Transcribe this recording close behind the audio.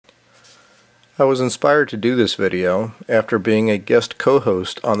I was inspired to do this video after being a guest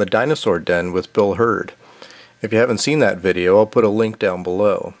co-host on the Dinosaur Den with Bill Hurd. If you haven't seen that video, I'll put a link down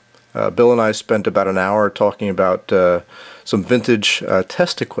below. Bill and I spent about an hour talking about some vintage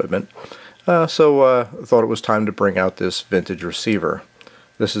test equipment, so I thought it was time to bring out this vintage receiver.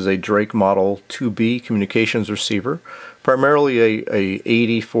 This is a Drake Model 2B communications receiver, primarily a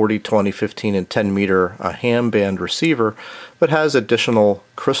 80, 40, 20, 15, and 10 meter ham band receiver, but has additional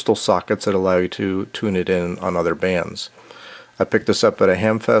crystal sockets that allow you to tune it in on other bands. I picked this up at a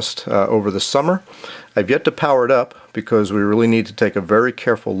Hamfest over the summer. I've yet to power it up because we really need to take a very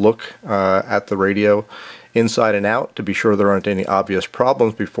careful look at the radio inside and out to be sure there aren't any obvious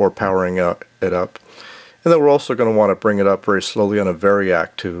problems before powering it up. And then we're also going to want to bring it up very slowly on a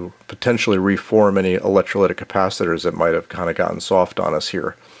variac to potentially reform any electrolytic capacitors that might have kind of gotten soft on us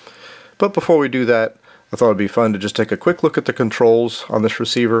here. But before we do that, I thought it'd be fun to just take a quick look at the controls on this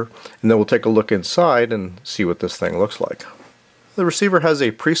receiver, and then we'll take a look inside and see what this thing looks like. The receiver has a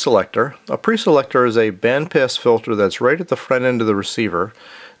pre-selector. A pre-selector is a bandpass filter that's right at the front end of the receiver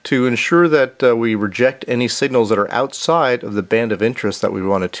to ensure that we reject any signals that are outside of the band of interest that we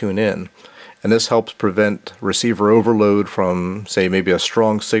want to tune in. And this helps prevent receiver overload from, say, maybe a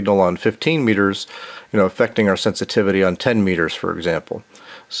strong signal on 15 meters, affecting our sensitivity on 10 meters, for example.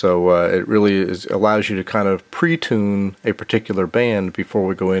 So it really allows you to kind of pre-tune a particular band before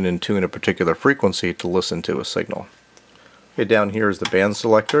we go in and tune a particular frequency to listen to a signal. Okay, down here is the band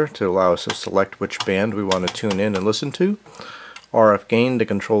selector to allow us to select which band we want to tune in and listen to. RF gain to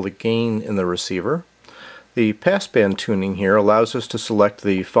control the gain in the receiver. The passband tuning here allows us to select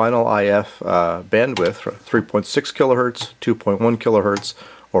the final IF bandwidth, 3.6 kHz, 2.1 kHz,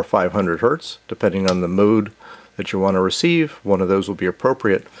 or 500 Hz, depending on the mode that you want to receive. One of those will be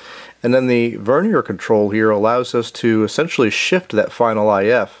appropriate. And then the vernier control here allows us to essentially shift that final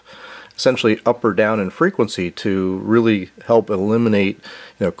IF, essentially up or down in frequency, to really help eliminate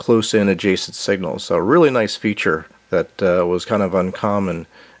close-in adjacent signals. So a really nice feature that was kind of uncommon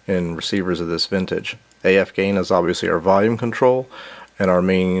in receivers of this vintage. AF gain is obviously our volume control and our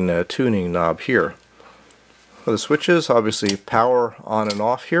main tuning knob here. For the switches, obviously power on and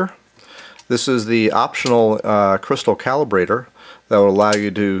off here. This is the optional crystal calibrator that will allow you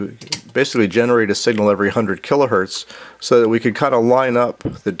to basically generate a signal every 100 kilohertz so that we could kind of line up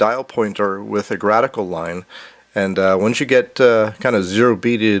the dial pointer with a gradical line. And once you get kind of zero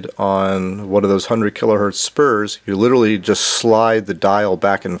beated on one of those 100 kilohertz spurs, you literally just slide the dial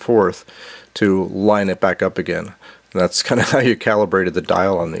back and forth to line it back up again. And that's kind of how you calibrated the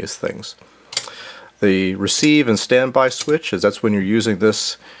dial on these things. The receive and standby switch is that's when you're using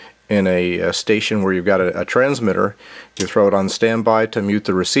this in a station where you've got a transmitter. You throw it on standby to mute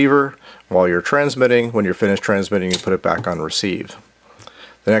the receiver while you're transmitting. When you're finished transmitting, you put it back on receive.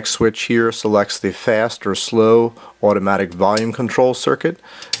 The next switch here selects the fast or slow automatic volume control circuit.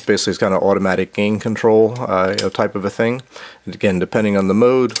 Basically, it's kind of automatic gain control type of a thing. And again, depending on the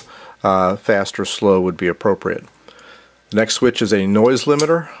mode, fast or slow would be appropriate. The next switch is a noise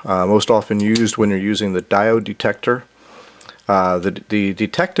limiter, most often used when you're using the diode detector. The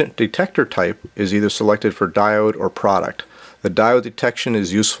detector type is either selected for diode or product. The diode detection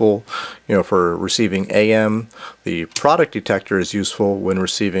is useful, for receiving AM. The product detector is useful when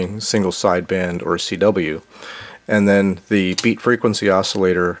receiving single sideband or CW. And then the beat frequency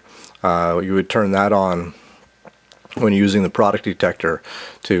oscillator, you would turn that on when using the product detector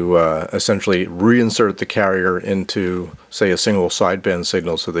to essentially reinsert the carrier into, say, a single sideband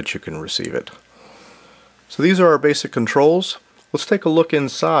signal so that you can receive it. So these are our basic controls. Let's take a look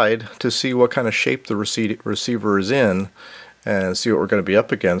inside to see what kind of shape the receiver is in and see what we're going to be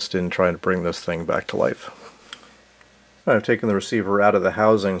up against in trying to bring this thing back to life. I've taken the receiver out of the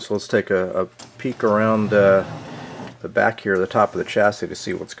housing, so let's take a peek around the back here, the top of the chassis, to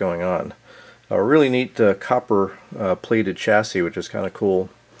see what's going on. A really neat copper plated chassis, which is kind of cool.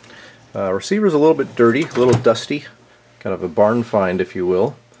 Receiver's a little bit dirty, a little dusty, kind of a barn find, if you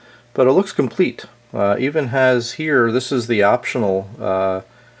will, but it looks complete. Even has here, this is the optional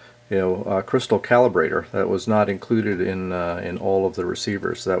crystal calibrator that was not included in all of the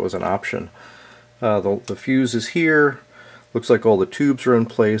receivers. So that was an option. The fuse is here. Looks like all the tubes are in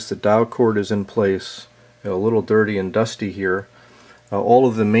place. The dial cord is in place. A little dirty and dusty here. All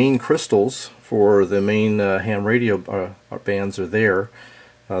of the main crystals for the main ham radio bands are there.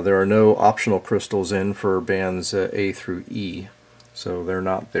 There are no optional crystals in for bands A through E, so they're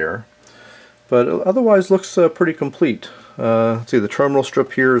not there. But otherwise looks pretty complete. See, the terminal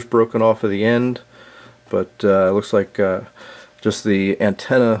strip here is broken off of the end, but it looks like just the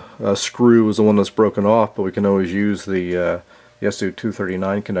antenna screw is the one that's broken off, but we can always use the the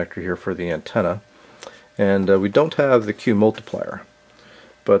SU239 connector here for the antenna, and we don't have the Q multiplier.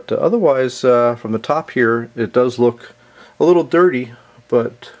 But otherwise, from the top here, it does look a little dirty,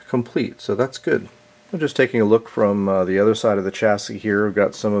 but complete, so that's good. I'm just taking a look from the other side of the chassis here. We've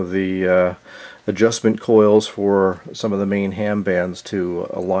got some of the adjustment coils for some of the main ham bands to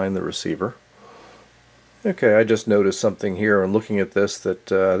align the receiver. Okay, I just noticed something here and looking at this, that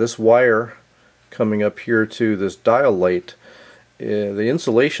this wire coming up here to this dial light, the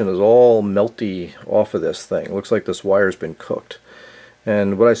insulation is all melty off of this thing. It looks like this wire's been cooked.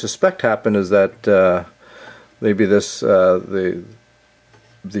 And what I suspect happened is that maybe this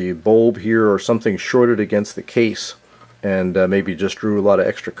the bulb here or something shorted against the case and maybe just drew a lot of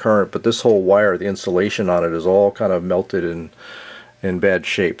extra current, but this whole wire, the insulation on it, is all kind of melted and in bad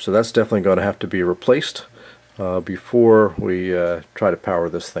shape. So that's definitely going to have to be replaced before we try to power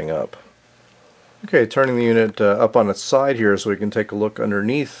this thing up. Okay, turning the unit up on its side here so we can take a look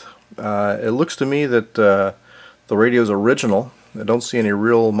underneath. It looks to me that the radio is original. I don't see any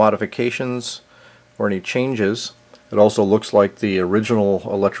real modifications or any changes. It also looks like the original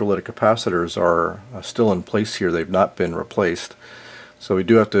electrolytic capacitors are still in place here. They've not been replaced. So we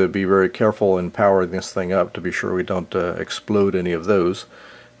do have to be very careful in powering this thing up to be sure we don't explode any of those.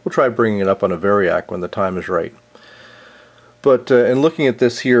 We'll try bringing it up on a variac when the time is right. But in looking at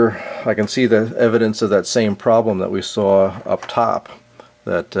this here, I can see the evidence of that same problem that we saw up top.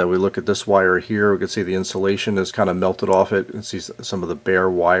 That we look at this wire here, we can see the insulation is kind of melted off it. You can see some of the bare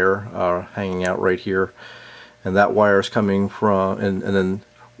wire hanging out right here. And that wire is coming from, and then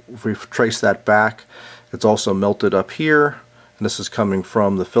if we trace that back, it's also melted up here. And this is coming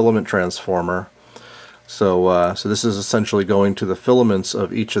from the filament transformer. So, so this is essentially going to the filaments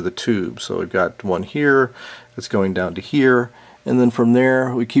of each of the tubes. So we've got one here, it's going down to here, and then from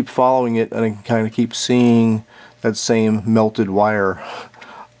there we keep following it and I can kind of keep seeing that same melted wire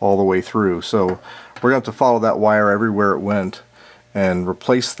all the way through. So we're going to have to follow that wire everywhere it went and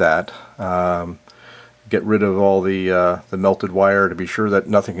replace that. Get rid of all the melted wire to be sure that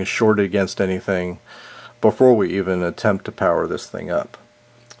nothing is shorted against anything before we even attempt to power this thing up.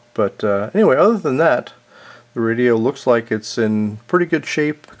 But anyway, other than that, the radio looks like it's in pretty good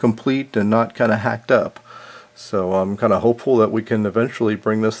shape, complete, and not kind of hacked up. So I'm kind of hopeful that we can eventually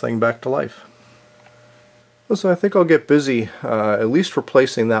bring this thing back to life. So I think I'll get busy at least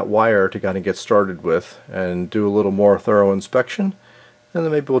replacing that wire to kind of get started with and do a little more thorough inspection, and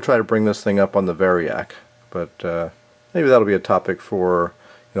then maybe we'll try to bring this thing up on the variac. But maybe that'll be a topic for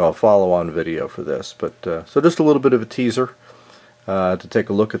a follow-on video for this. But so just a little bit of a teaser to take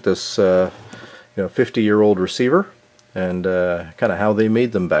a look at this 50-year-old receiver and kind of how they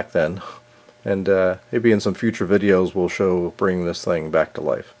made them back then. And maybe in some future videos we'll show bringing this thing back to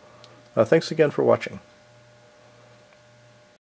life. Thanks again for watching.